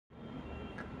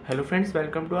Hello friends,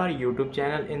 welcome to our YouTube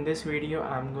channel. In this video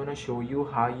I'm going to show you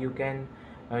how you can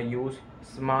use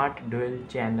smart dual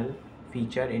channel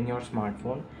feature in your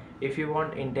smartphone. If you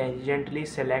want intelligently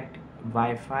select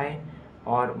Wi-Fi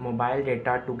or mobile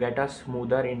data to get a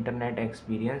smoother internet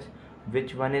experience,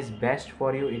 which one is best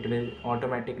for you, it will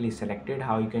automatically select it.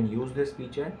 How you can use this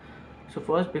feature. So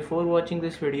first, before watching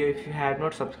this video, if you have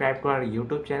not subscribed to our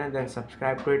YouTube channel, then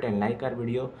subscribe to it and like our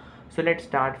video. So let's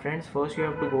start friends. First you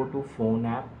have to go to phone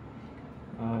app.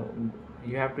 uh,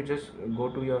 you have to just go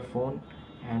to your phone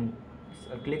and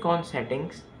click on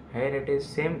settings. Here it is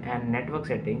SIM and network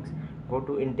settings. Go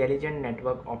to intelligent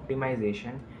network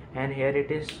optimization and here it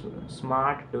is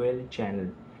smart dual channel.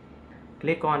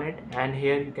 Click on it and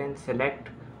here you can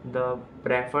select the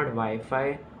preferred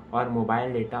Wi-Fi or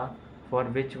mobile data for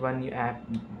which one app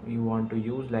you want to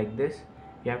use. Like this,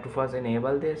 you have to first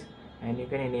enable this, and you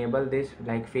can enable this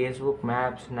like Facebook,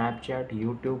 Maps, Snapchat,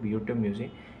 YouTube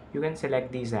Music. You can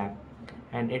select these apps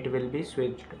and it will be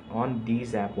switched on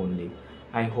these app only.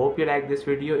 I hope you like this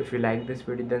video. If you like this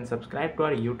video, then subscribe to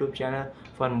our YouTube channel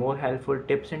for more helpful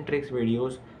tips and tricks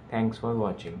videos. Thanks for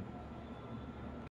watching.